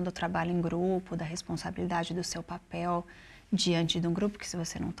questão do trabalho em grupo, da responsabilidade do seu papel diante de um grupo, que se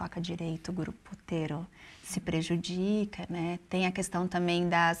você não toca direito, o grupo inteiro se prejudica, né? Tem a questão também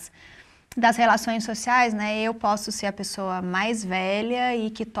das relações sociais, né? Eu posso ser a pessoa mais velha e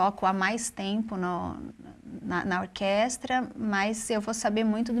que toco há mais tempo na orquestra, mas eu vou saber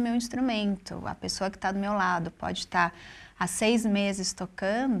muito do meu instrumento. A pessoa que está do meu lado pode estar há 6 meses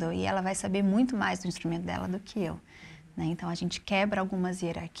tocando e ela vai saber muito mais do instrumento dela do que eu, né? Então, a gente quebra algumas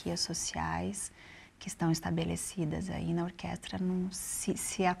hierarquias sociais que estão estabelecidas aí na orquestra.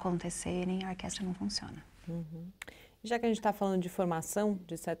 Se acontecerem, a orquestra não funciona. Já que a gente está falando de formação,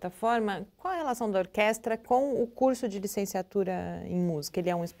 de certa forma, qual a relação da orquestra com o curso de licenciatura em música?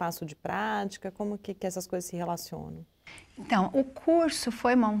 Ele é um espaço de prática? Como que essas coisas se relacionam? Então, o curso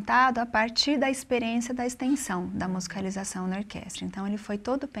foi montado a partir da experiência da extensão, da musicalização na orquestra. Então, ele foi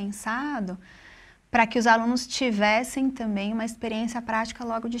todo pensado para que os alunos tivessem também uma experiência prática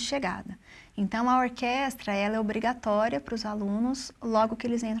logo de chegada. Então, a orquestra ela é obrigatória para os alunos logo que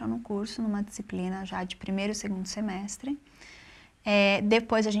eles entram no curso, numa disciplina já de primeiro e segundo semestre.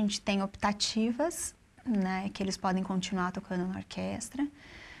 Depois a gente tem optativas, né, que eles podem continuar tocando na orquestra.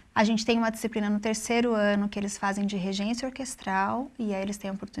 A gente tem uma disciplina no terceiro ano que eles fazem de regência orquestral, e aí eles têm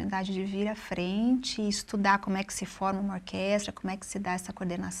a oportunidade de vir à frente e estudar como é que se forma uma orquestra, como é que se dá essa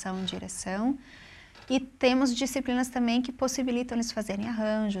coordenação e direção. E temos disciplinas também que possibilitam eles fazerem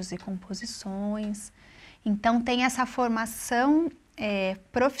arranjos e composições. Então, tem essa formação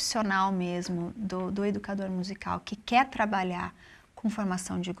profissional mesmo do educador musical que quer trabalhar com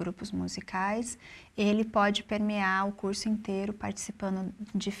formação de grupos musicais. Ele pode permear o curso inteiro participando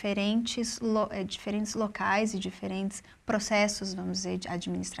de diferentes locais e diferentes processos, vamos dizer,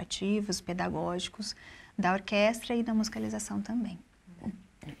 administrativos, pedagógicos da orquestra e da musicalização também.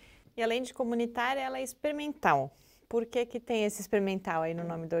 E além de comunitária, ela é experimental. Por que tem esse experimental aí no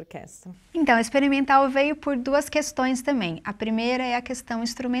nome da orquestra? Então, experimental veio por duas questões também. A primeira é a questão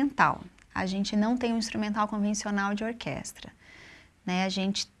instrumental. A gente não tem um instrumental convencional de orquestra, né? A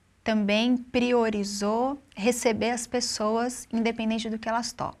gente também priorizou receber as pessoas independente do que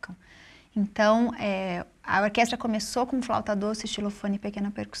elas tocam. Então, a orquestra começou com flauta doce, xilofone e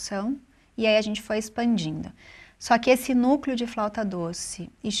pequena percussão, e aí a gente foi expandindo. Só que esse núcleo de flauta doce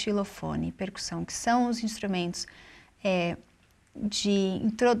e xilofone e percussão, que são os instrumentos de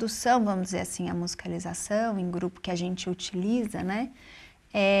introdução, vamos dizer assim, à musicalização em grupo que a gente utiliza, né?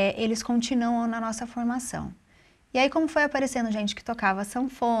 Eles continuam na nossa formação. E aí, como foi aparecendo gente que tocava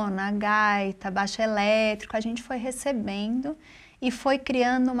sanfona, gaita, baixo elétrico, a gente foi recebendo e foi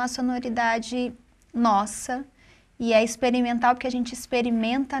criando uma sonoridade nossa. E é experimental porque a gente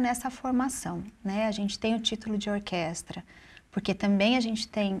experimenta nessa formação, né? A gente tem o título de orquestra, porque também a gente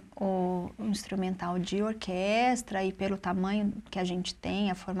tem o instrumental de orquestra e pelo tamanho que a gente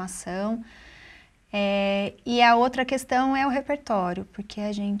tem, a formação. E a outra questão é o repertório, porque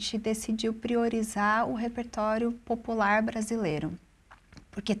a gente decidiu priorizar o repertório popular brasileiro,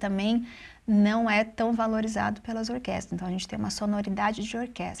 porque também não é tão valorizado pelas orquestras. Então a gente tem uma sonoridade de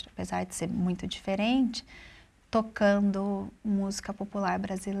orquestra, apesar de ser muito diferente. Tocando música popular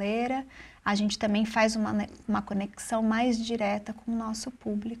brasileira, a gente também faz uma conexão mais direta com o nosso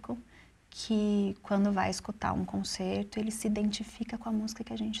público, que quando vai escutar um concerto, ele se identifica com a música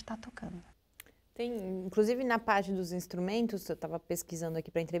que a gente está tocando. Inclusive na parte dos instrumentos, eu estava pesquisando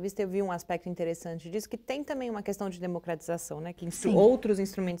aqui para a entrevista, eu vi um aspecto interessante disso, que tem também uma questão de democratização, né? Que outros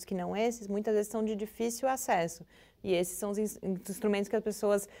instrumentos que não esses, muitas vezes são de difícil acesso. E esses são os instrumentos que as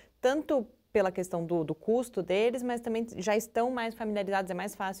pessoas, tanto pela questão do custo deles, mas também já estão mais familiarizados. É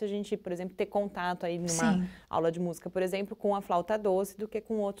mais fácil a gente, por exemplo, ter contato aí numa aula de música, por exemplo, com a flauta doce do que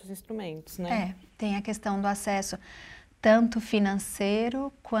com outros instrumentos, né? Tem a questão do acesso tanto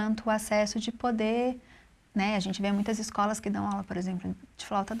financeiro quanto o acesso de poder, né? A gente vê muitas escolas que dão aula, por exemplo, de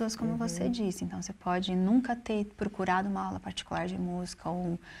flauta doce, como você disse. Então, você pode nunca ter procurado uma aula particular de música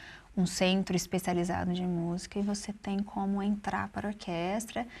ou um centro especializado de música e você tem como entrar para a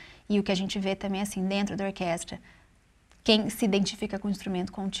orquestra. E o que a gente vê também, assim, dentro da orquestra, quem se identifica com o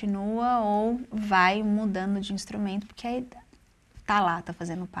instrumento continua ou vai mudando de instrumento, porque aí tá lá, tá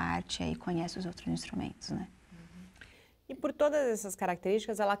fazendo parte, aí conhece os outros instrumentos, né? E por todas essas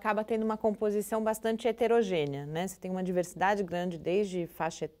características, ela acaba tendo uma composição bastante heterogênea, né? Você tem uma diversidade grande, desde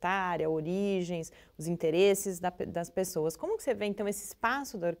faixa etária, origens, os interesses das pessoas. Como que você vê, então, esse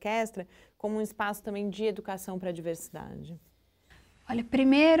espaço da orquestra como um espaço também de educação para a diversidade? Olha,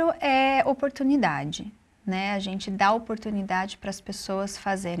 primeiro é oportunidade, né? A gente dá oportunidade para as pessoas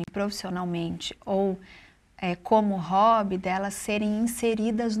fazerem profissionalmente ou como hobby delas serem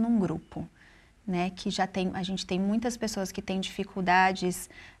inseridas num grupo, né? Que a gente tem muitas pessoas que têm dificuldades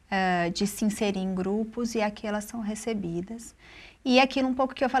de se inserir em grupos e aqui elas são recebidas. E aquilo um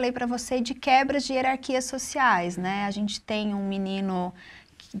pouco que eu falei para você de quebras de hierarquias sociais, né? A gente tem um menino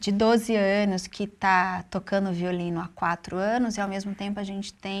de 12 anos que está tocando violino há 4 anos e ao mesmo tempo a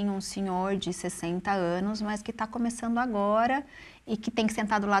gente tem um senhor de 60 anos, mas que está começando agora e que tem que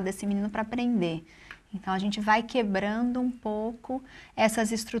sentar do lado desse menino para aprender. Então a gente vai quebrando um pouco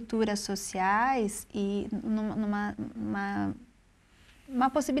essas estruturas sociais e numa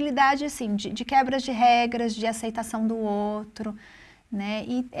possibilidade assim, de quebras de regras, de aceitação do outro. né?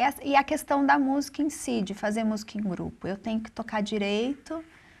 E a questão da música em si, de fazer música em grupo. Eu tenho que tocar direito,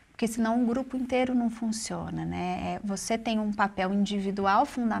 porque senão o grupo inteiro não funciona, né? Você tem um papel individual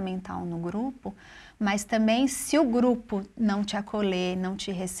fundamental no grupo, mas também se o grupo não te acolher, não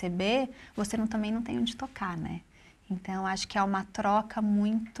te receber, você também não tem onde tocar, né? Então, acho que é uma troca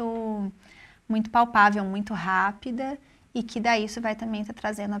muito palpável, muito rápida, e que daí isso vai também estar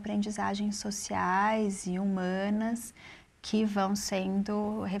trazendo aprendizagens sociais e humanas que vão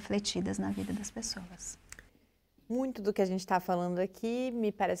sendo refletidas na vida das pessoas. Muito do que a gente está falando aqui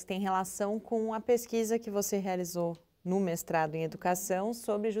me parece que tem relação com a pesquisa que você realizou no mestrado em Educação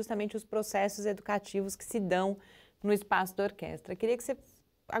sobre justamente os processos educativos que se dão no espaço da orquestra. Queria que você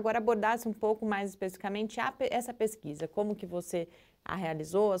agora abordasse um pouco mais especificamente essa pesquisa, como que você a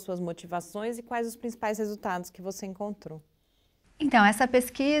realizou, as suas motivações e quais os principais resultados que você encontrou. Então, essa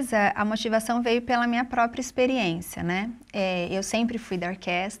pesquisa, a motivação veio pela minha própria experiência, né? Eu sempre fui da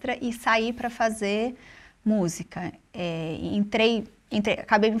orquestra e saí para fazer música.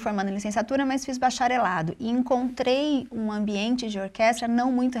 Acabei me formando em licenciatura, mas fiz bacharelado. E encontrei um ambiente de orquestra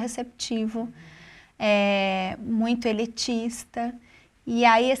não muito receptivo, muito elitista. E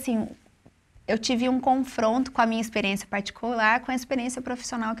aí, assim, eu tive um confronto com a minha experiência particular, com a experiência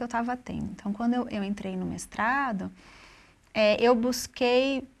profissional que eu estava tendo. Então, quando eu entrei no mestrado, eu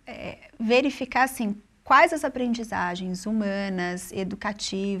busquei verificar, assim, quais as aprendizagens humanas,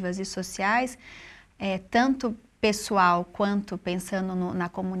 educativas e sociais, tanto pessoal quanto pensando na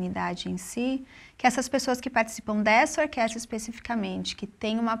comunidade em si, que essas pessoas que participam dessa orquestra especificamente, que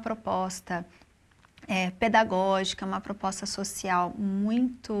tem uma proposta pedagógica, uma proposta social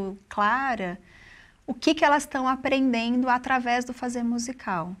muito clara, o que elas estão aprendendo através do fazer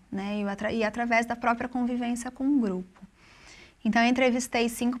musical, né? E através da própria convivência com o grupo. Então, eu entrevistei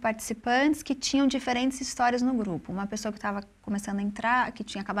 5 participantes que tinham diferentes histórias no grupo. Uma pessoa que estava começando a entrar, que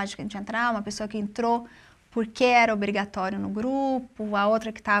tinha acabado de entrar, uma pessoa que entrou porque era obrigatório no grupo, a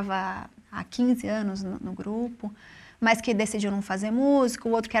outra que estava há 15 anos no grupo, mas que decidiu não fazer música,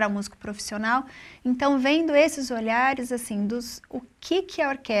 o outro que era músico profissional. Então, vendo esses olhares, assim, o que a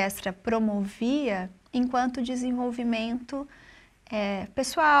orquestra promovia enquanto desenvolvimento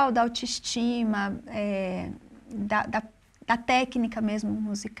pessoal, da autoestima, da técnica mesmo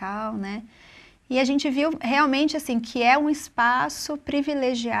musical, né? E a gente viu realmente assim que é um espaço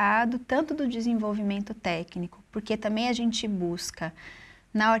privilegiado tanto do desenvolvimento técnico, porque também a gente busca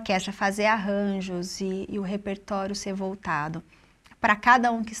na orquestra fazer arranjos e o repertório ser voltado para cada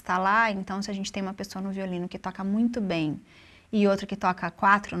um que está lá. Então, se a gente tem uma pessoa no violino que toca muito bem e outra que toca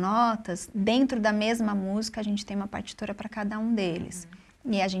 4 notas, dentro da mesma música a gente tem uma partitura para cada um deles.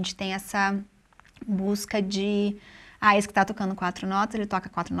 E a gente tem essa busca de esse que está tocando 4 notas, ele toca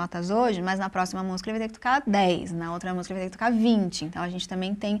 4 notas hoje, mas na próxima música ele vai ter que tocar 10, na outra música ele vai ter que tocar 20. Então, a gente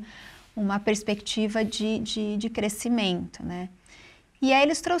também tem uma perspectiva de crescimento, né? E aí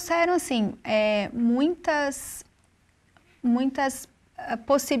eles trouxeram, assim, muitas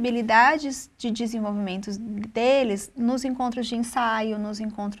possibilidades de desenvolvimento deles nos encontros de ensaio,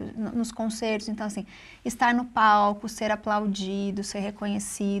 nos concertos. Então, assim, estar no palco, ser aplaudido, ser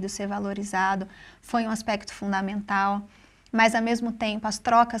reconhecido, ser valorizado, foi um aspecto fundamental. Mas, ao mesmo tempo, as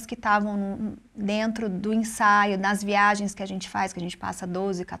trocas que estavam dentro do ensaio, nas viagens que a gente faz, que a gente passa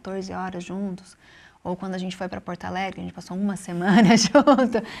 12, 14 horas juntos, ou quando a gente foi para Porto Alegre, a gente passou uma semana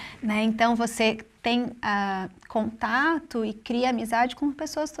junto, né? Então, você tem contato e cria amizade com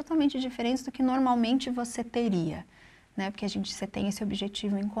pessoas totalmente diferentes do que normalmente você teria, né? Porque você tem esse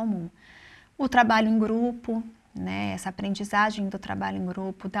objetivo em comum. O trabalho em grupo, né? Essa aprendizagem do trabalho em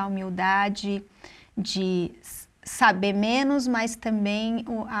grupo, da humildade, de saber menos, mas também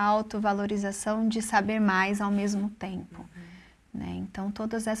a autovalorização de saber mais ao mesmo tempo. Né? Então,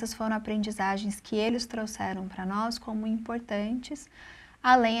 todas essas foram aprendizagens que eles trouxeram para nós como importantes,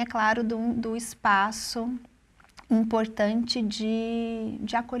 além, é claro, do espaço importante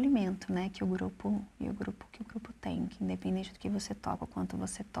de acolhimento, né? que o grupo tem, que independente do que você toca, o quanto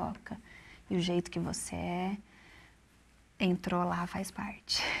você toca e o jeito que você entrou lá, faz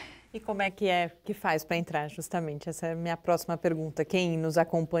parte. E como é que faz para entrar, justamente? Essa é a minha próxima pergunta. Quem nos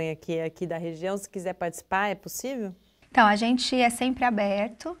acompanha aqui da região, se quiser participar, é possível? Então, a gente é sempre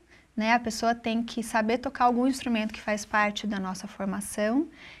aberto, né? A pessoa tem que saber tocar algum instrumento que faz parte da nossa formação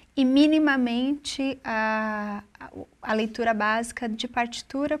e minimamente a leitura básica de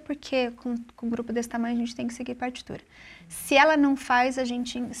partitura, porque com um grupo desse tamanho a gente tem que seguir partitura. Se ela não faz,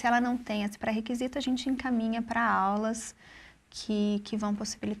 se ela não tem esse pré-requisito, a gente encaminha para aulas que vão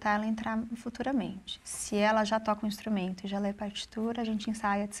possibilitar ela entrar futuramente. Se ela já toca um instrumento e já lê partitura, a gente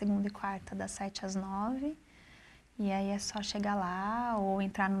ensaia de segunda e quarta, das 7 às 9. E aí é só chegar lá ou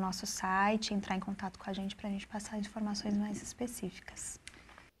entrar no nosso site, entrar em contato com a gente para a gente passar informações mais específicas.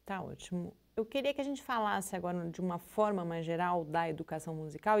 Tá ótimo. Eu queria que a gente falasse agora de uma forma mais geral da educação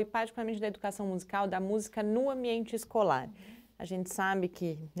musical e particularmente da educação musical, da música no ambiente escolar. A gente sabe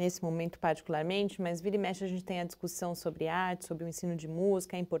que, nesse momento particularmente, mas vira e mexe a gente tem a discussão sobre arte, sobre o ensino de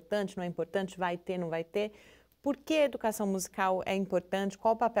música, é importante, não é importante, vai ter, não vai ter. Por que a educação musical é importante?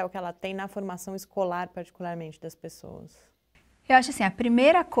 Qual o papel que ela tem na formação escolar, particularmente, das pessoas? Eu acho assim, a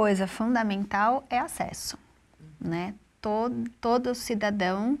primeira coisa fundamental é acesso, né? Todo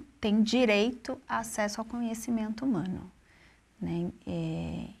cidadão tem direito a acesso ao conhecimento humano, né?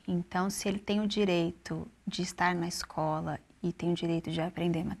 Então, se ele tem o direito de estar na escola e tem o direito de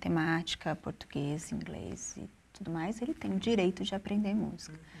aprender matemática, português, inglês e tudo mais, ele tem o direito de aprender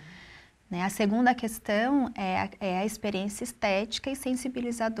música. Né? A segunda questão é a experiência estética e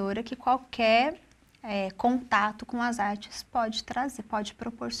sensibilizadora que qualquer contato com as artes pode trazer, pode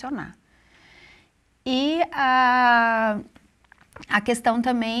proporcionar. E a questão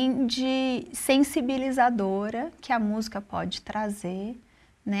também de sensibilizadora que a música pode trazer,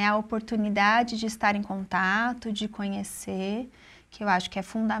 né? A oportunidade de estar em contato, de conhecer, que eu acho que é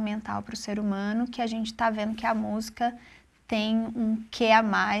fundamental para o ser humano, que a gente está vendo que a música tem um quê a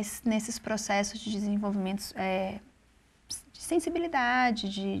mais nesses processos de desenvolvimento de sensibilidade,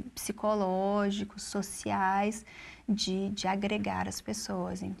 de psicológicos, sociais, de agregar as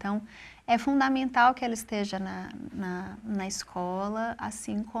pessoas. Então, é fundamental que ela esteja na escola,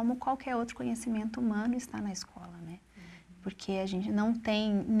 assim como qualquer outro conhecimento humano está na escola, né? Porque a gente não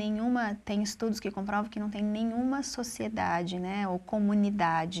tem tem estudos que comprovam que não tem nenhuma sociedade, né, ou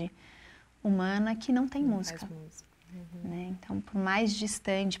comunidade humana que não tem música. Né? Então, por mais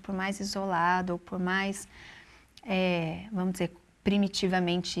distante, por mais isolado, ou por mais, vamos dizer,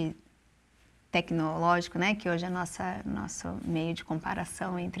 primitivamente tecnológico, né, que hoje é nosso meio de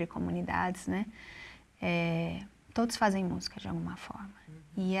comparação entre comunidades, né, todos fazem música de alguma forma.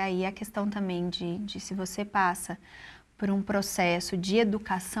 E aí a questão também de se você passa por um processo de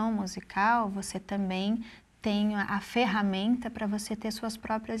educação musical, você também tem a ferramenta para você ter suas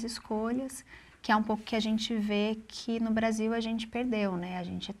próprias escolhas, que é um pouco que a gente vê que no Brasil a gente perdeu, né? A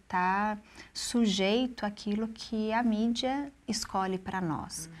gente está sujeito àquilo que a mídia escolhe para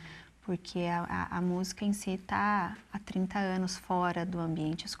nós, porque a música em si está há 30 anos fora do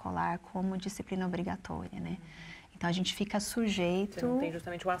ambiente escolar como disciplina obrigatória, né? Então a gente fica sujeito... Você não tem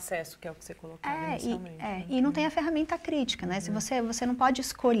justamente o acesso, que é o que você colocava inicialmente. E não tem a ferramenta crítica, né? Se você não pode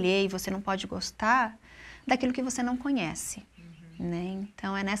escolher e você não pode gostar daquilo que você não conhece. Né?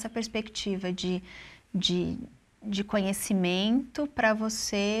 Então, é nessa perspectiva de conhecimento para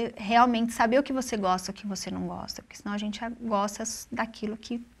você realmente saber o que você gosta e o que você não gosta, porque senão a gente gosta daquilo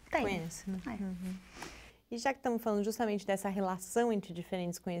que tem. Conhece, né? E já que estamos falando justamente dessa relação entre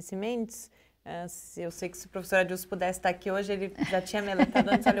diferentes conhecimentos, eu sei que se o professor Adilson pudesse estar aqui hoje, ele já tinha me alertado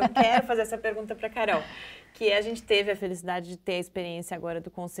antes, olha, eu quero fazer essa pergunta para a Carol, que a gente teve a felicidade de ter a experiência agora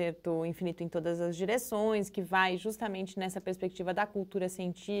do concerto Infinito em Todas as Direções, que vai justamente nessa perspectiva da cultura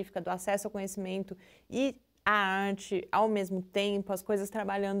científica, do acesso ao conhecimento e à arte ao mesmo tempo, as coisas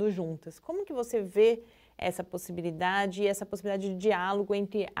trabalhando juntas. Como que você vê essa possibilidade e essa possibilidade de diálogo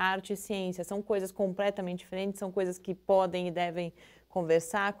entre arte e ciência? São coisas completamente diferentes, são coisas que podem e devem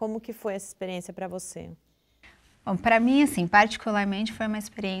conversar. Como que foi essa experiência para você? Bom, para mim, assim, particularmente foi uma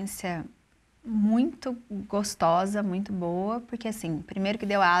experiência muito gostosa, muito boa, porque, assim, primeiro que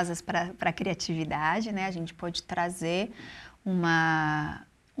deu asas para a criatividade, né? A gente pôde trazer uma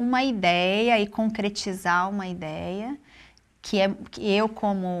ideia e concretizar uma ideia, que eu,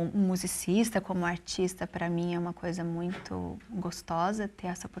 como musicista, como artista, para mim é uma coisa muito gostosa ter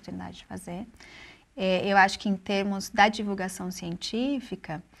essa oportunidade de fazer. Eu acho que em termos da divulgação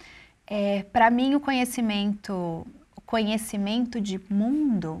científica, para mim o conhecimento de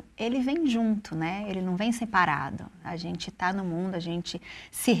mundo, ele vem junto, né? Ele não vem separado. A gente está no mundo, a gente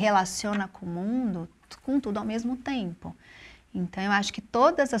se relaciona com o mundo, com tudo ao mesmo tempo. Então, eu acho que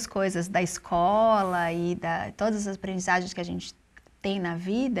todas as coisas da escola e todas as aprendizagens que a gente tem na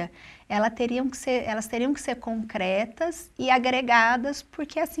vida, elas teriam que ser concretas e agregadas,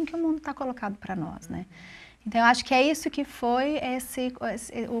 porque é assim que o mundo está colocado para nós, né? Então, eu acho que é isso que foi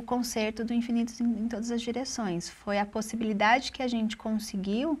o concerto do Infinito em Todas as Direções. Foi a possibilidade que a gente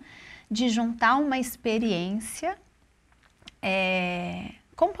conseguiu de juntar uma experiência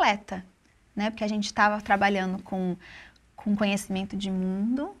completa, né? Porque a gente estava trabalhando com conhecimento de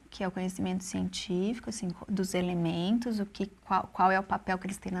mundo, que é o conhecimento científico, assim, dos elementos, qual é o papel que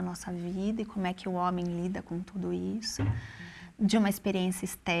eles têm na nossa vida e como é que o homem lida com tudo isso. de uma experiência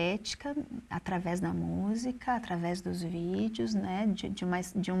estética, através da música, através dos vídeos, né? De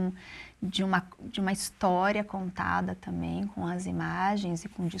uma história contada também, com as imagens e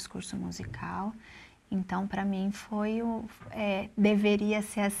com o discurso musical. Então, para mim, deveria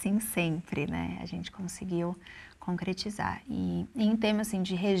ser assim sempre, né? A gente conseguiu concretizar. E em termos assim,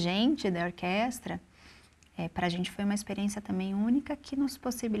 de regente da orquestra, para a gente foi uma experiência também única que nos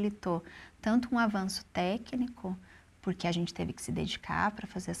possibilitou tanto um avanço técnico, porque a gente teve que se dedicar para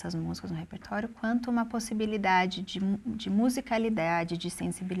fazer essas músicas no repertório, quanto uma possibilidade de musicalidade, de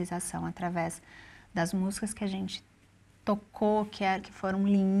sensibilização através das músicas que a gente tocou, que foram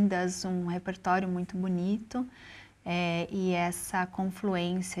lindas, um repertório muito bonito, e essa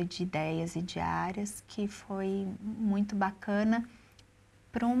confluência de ideias e de áreas que foi muito bacana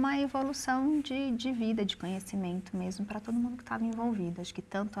para uma evolução de vida, de conhecimento mesmo, para todo mundo que estava envolvido. Acho que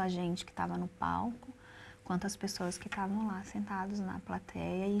tanto a gente que estava no palco, quanto as pessoas que estavam lá sentados na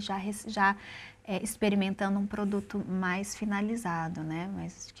plateia e já experimentando um produto mais finalizado, né?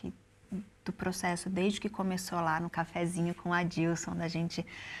 Mas que do processo, desde que começou lá no cafezinho com o Adilson, da gente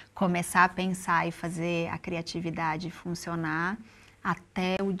começar a pensar e fazer a criatividade funcionar,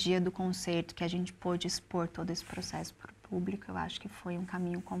 até o dia do concerto que a gente pôde expor todo esse processo para o público, eu acho que foi um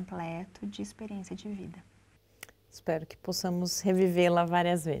caminho completo de experiência de vida. Espero que possamos revivê-la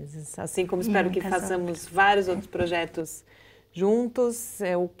várias vezes, assim como espero que façamos vários outros projetos juntos.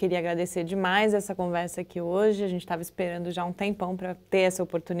 Eu queria agradecer demais essa conversa aqui hoje, a gente estava esperando já um tempão para ter essa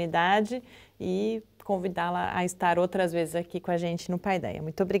oportunidade e convidá-la a estar outras vezes aqui com a gente no Paideia.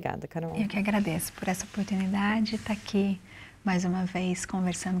 Muito obrigada, Carol. Eu que agradeço por essa oportunidade de estar aqui mais uma vez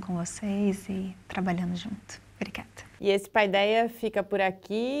conversando com vocês e trabalhando junto. Obrigada. E esse Paideia fica por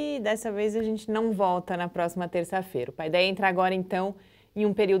aqui. Dessa vez a gente não volta na próxima terça-feira. O Paideia entra agora, então, em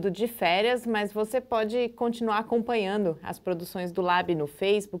um período de férias, mas você pode continuar acompanhando as produções do LAbI no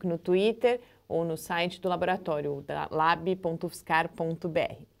Facebook, no Twitter ou no site do laboratório,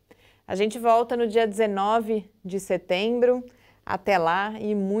 labi.ufscar.br. A gente volta no dia 19 de setembro. Até lá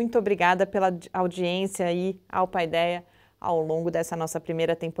e muito obrigada pela audiência aí ao Paideia ao longo dessa nossa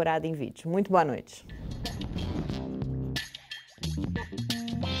primeira temporada em vídeo. Muito boa noite.